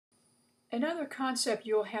Another concept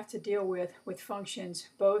you'll have to deal with functions,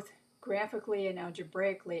 both graphically and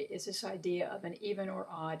algebraically, is this idea of an even or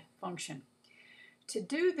odd function. To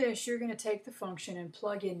do this, you're going to take the function and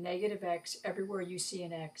plug in negative x everywhere you see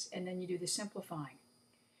an x, and then you do the simplifying.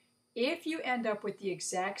 If you end up with the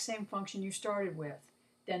exact same function you started with,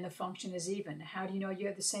 then the function is even. How do you know you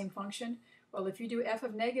have the same function? Well, if you do f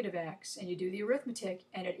of negative x and you do the arithmetic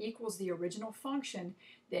and it equals the original function,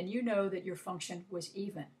 then you know that your function was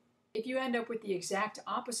even. If you end up with the exact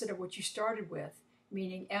opposite of what you started with,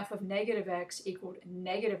 meaning f of negative x equaled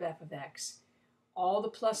negative f of x, all the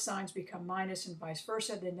plus signs become minus and vice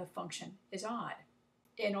versa, then the function is odd.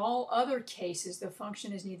 In all other cases, the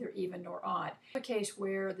function is neither even nor odd. A case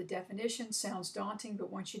where the definition sounds daunting,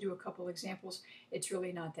 but once you do a couple examples, it's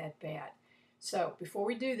really not that bad. So before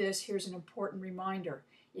we do this, here's an important reminder.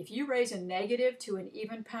 If you raise a negative to an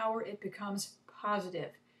even power, it becomes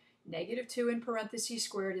positive. Negative 2 in parentheses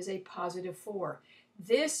squared is a positive 4.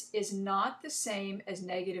 This is not the same as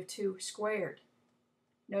negative 2 squared.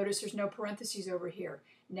 Notice there's no parentheses over here.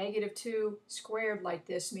 Negative 2 squared like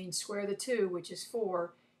this means square the 2, which is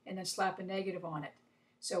 4, and then slap a negative on it.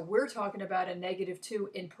 So we're talking about a negative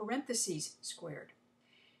 2 in parentheses squared.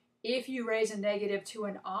 If you raise a negative to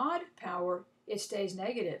an odd power, it stays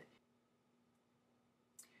negative.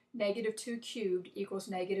 Negative 2 cubed equals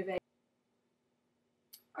negative 8.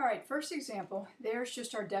 All right, first example, there's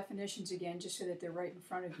just our definitions again, just so that they're right in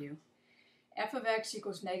front of you. F of x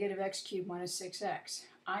equals negative x cubed minus 6x.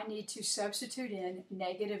 I need to substitute in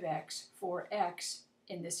negative x for x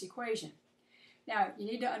in this equation. Now, you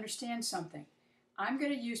need to understand something. I'm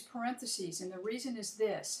going to use parentheses, and the reason is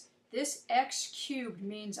this. This x cubed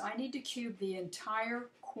means I need to cube the entire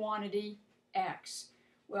quantity x.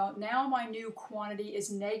 Well, now my new quantity is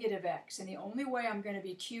negative x, and the only way I'm going to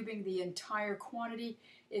be cubing the entire quantity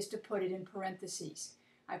is to put it in parentheses.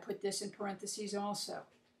 I put this in parentheses also.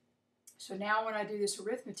 So now when I do this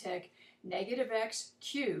arithmetic, negative x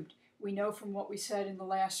cubed, we know from what we said in the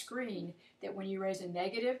last screen that when you raise a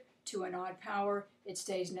negative to an odd power, it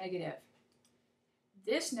stays negative.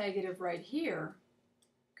 This negative right here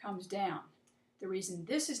comes down. The reason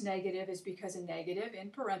this is negative is because a negative in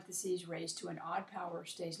parentheses raised to an odd power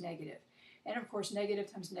stays negative. And of course,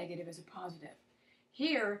 negative times negative is a positive.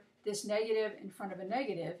 Here, this negative in front of a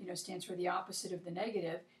negative, stands for the opposite of the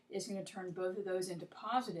negative, is going to turn both of those into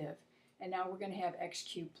positive. And now we're going to have x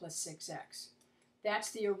cubed plus 6x.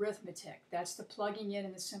 That's the arithmetic. That's the plugging in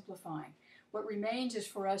and the simplifying. What remains is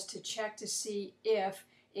for us to check to see if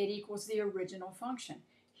it equals the original function.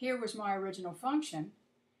 Here was my original function.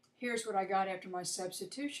 Here's what I got after my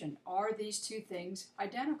substitution. Are these two things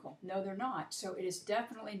identical? No, they're not. So it is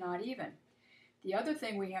definitely not even. The other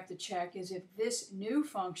thing we have to check is if this new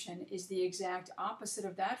function is the exact opposite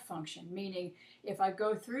of that function, meaning if I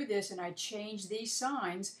go through this and I change these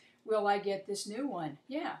signs, will I get this new one?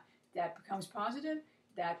 Yeah, that becomes positive,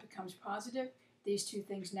 that becomes positive. These two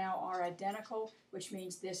things now are identical, which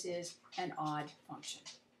means this is an odd function.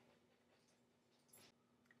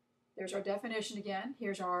 There's our definition again.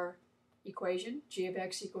 Here's our equation. G of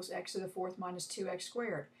x equals x to the fourth minus 2x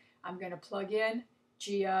squared. I'm going to plug in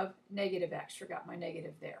g of negative x. Forgot my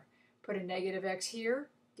negative there. Put a negative x here.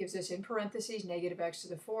 Gives us in parentheses negative x to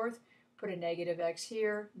the fourth. Put a negative x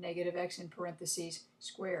here. Negative x in parentheses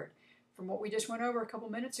squared. From what we just went over a couple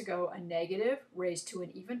minutes ago, a negative raised to an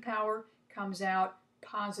even power comes out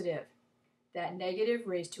positive. That negative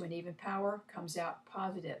raised to an even power comes out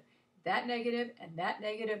positive. That negative and that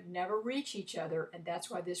negative never reach each other, and that's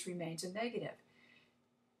why this remains a negative.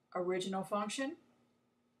 Original function,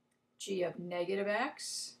 g of negative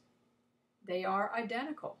x, they are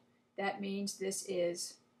identical. That means this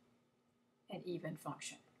is an even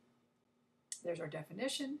function. There's our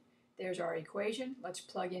definition. There's our equation. Let's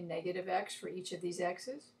plug in negative x for each of these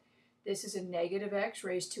x's. This is a negative x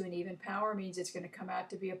raised to an even power, means it's going to come out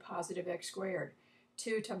to be a positive x squared.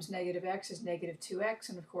 2 times negative x is negative 2x,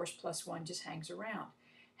 and of course plus 1 just hangs around.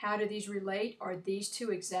 How do these relate? Are these two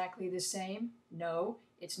exactly the same? No,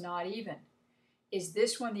 it's not even. Is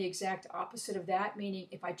this one the exact opposite of that, meaning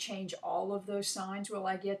if I change all of those signs, will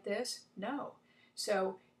I get this? No.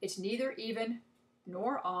 So it's neither even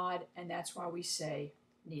nor odd, and that's why we say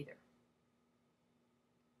neither.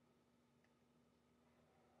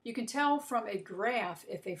 You can tell from a graph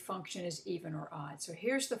if a function is even or odd. So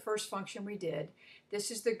here's the first function we did. This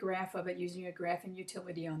is the graph of it using a graphing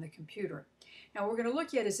utility on the computer. Now what we're going to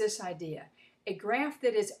look at is this idea. A graph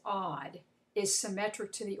that is odd is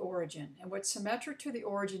symmetric to the origin. And what symmetric to the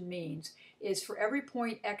origin means is for every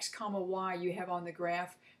point x comma y you have on the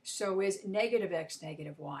graph, so is negative x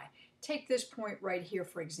negative y. Take this point right here,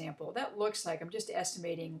 for example. That looks like, I'm just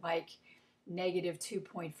estimating, like negative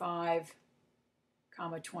 2.5,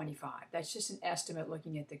 comma 25. That's just an estimate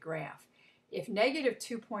looking at the graph. If negative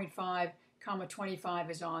 2.5, comma 25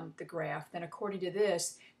 is on the graph, then according to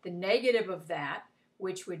this, the negative of that,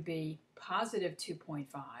 which would be positive 2.5,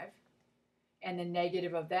 and the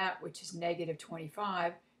negative of that, which is negative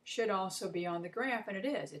 25, should also be on the graph, and it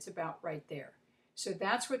is. It's about right there. So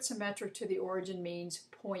that's what symmetric to the origin means,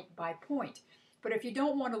 point by point. But if you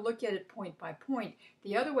don't want to look at it point by point,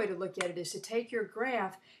 the other way to look at it is to take your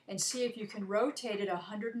graph and see if you can rotate it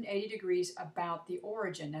 180 degrees about the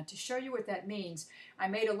origin. Now, to show you what that means, I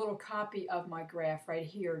made a little copy of my graph right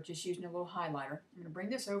here, just using a little highlighter. I'm going to bring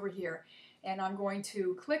this over here, and I'm going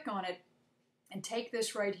to click on it and take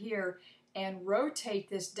this right here and rotate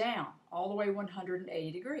this down all the way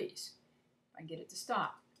 180 degrees. I can get it to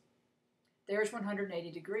stop. There's 180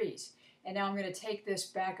 degrees. And now I'm going to take this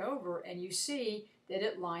back over, and you see that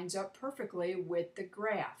it lines up perfectly with the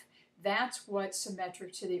graph. That's what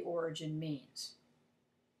symmetric to the origin means.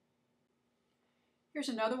 Here's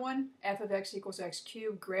another one, f of x equals x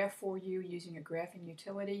cubed, graph for you using a graphing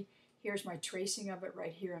utility. Here's my tracing of it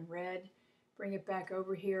right here in red. Bring it back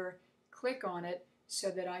over here, click on it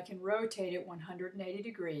so that I can rotate it 180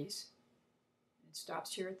 degrees. It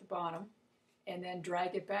stops here at the bottom, and then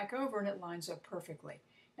drag it back over and it lines up perfectly.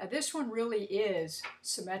 Now this one really is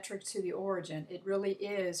symmetric to the origin. It really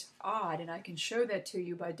is odd, and I can show that to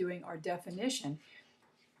you by doing our definition.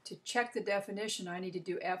 To check the definition, I need to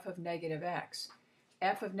do f of negative x.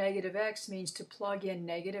 F of negative x means to plug in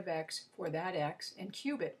negative x for that x and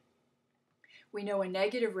cube it. We know a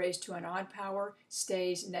negative raised to an odd power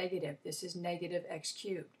stays negative. This is negative x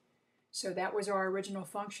cubed. So that was our original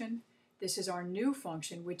function. This is our new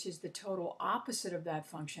function, which is the total opposite of that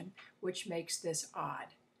function, which makes this odd.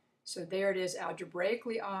 So there it is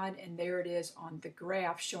algebraically odd, and there it is on the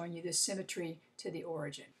graph showing you the symmetry to the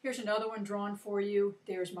origin. Here's another one drawn for you.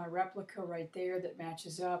 There's my replica right there that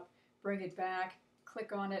matches up. Bring it back,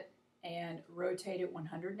 click on it, and rotate it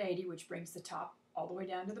 180, which brings the top all the way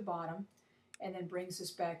down to the bottom, and then brings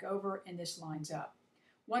this back over, and this lines up.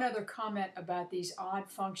 One other comment about these odd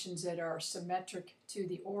functions that are symmetric to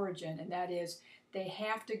the origin, and that is they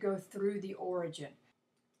have to go through the origin.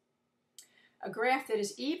 A graph that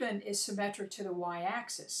is even is symmetric to the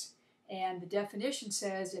y-axis, and the definition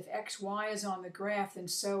says if xy is on the graph, then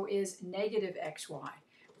so is negative xy.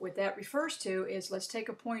 What that refers to is, let's take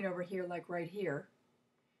a point over here like right here.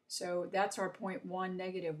 So that's our point 1,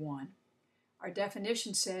 negative 1. Our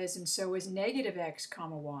definition says, and so is negative x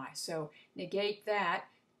comma y. So negate that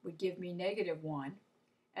would give me negative 1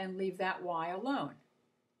 and leave that y alone.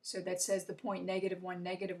 So that says the point negative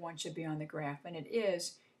 1 should be on the graph, and it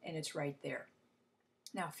is, and it's right there.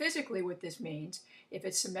 Now physically what this means, if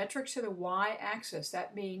it's symmetric to the y-axis,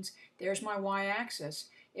 that means there's my y-axis.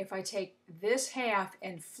 If I take this half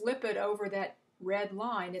and flip it over that red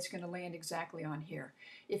line, it's going to land exactly on here.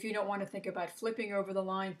 If you don't want to think about flipping over the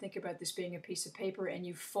line, think about this being a piece of paper and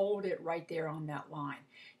you fold it right there on that line.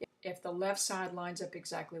 If the left side lines up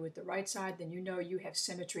exactly with the right side, then you know you have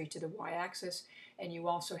symmetry to the y-axis, and you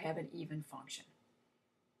also have an even function.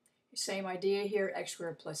 Same idea here, x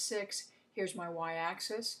squared plus 6. Here's my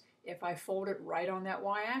y-axis. If I fold it right on that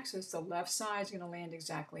y-axis, the left side is going to land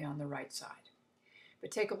exactly on the right side.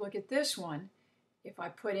 But take a look at this one. If I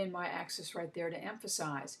put in my axis right there to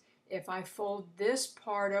emphasize, if I fold this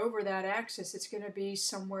part over that axis, it's going to be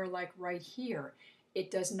somewhere like right here. It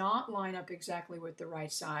does not line up exactly with the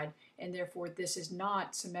right side, and therefore this is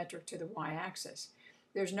not symmetric to the y-axis.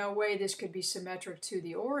 There's no way this could be symmetric to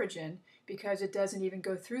the origin because it doesn't even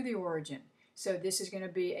go through the origin. So this is going to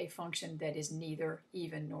be a function that is neither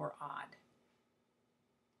even nor odd.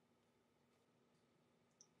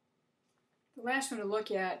 The last one to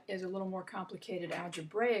look at is a little more complicated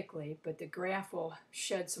algebraically, but the graph will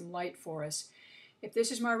shed some light for us. If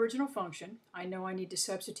this is my original function, I know I need to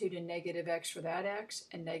substitute in negative x for that x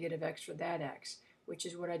and negative x for that x, which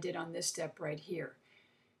is what I did on this step right here.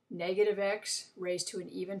 Negative x raised to an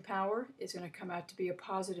even power is going to come out to be a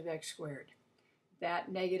positive x squared.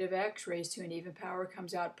 That negative x raised to an even power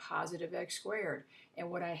comes out positive x squared.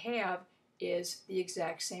 And what I have is the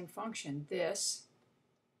exact same function. This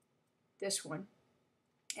one,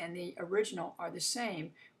 and the original are the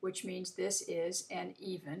same, which means this is an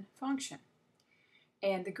even function.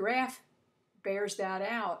 And the graph bears that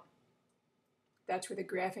out. That's with the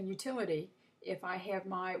graphing utility. If I have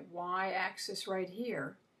my y-axis right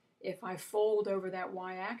here, if I fold over that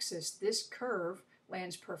y-axis, this curve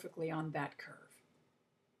lands perfectly on that curve.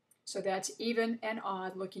 So that's even and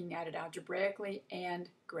odd looking at it algebraically and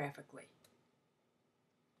graphically.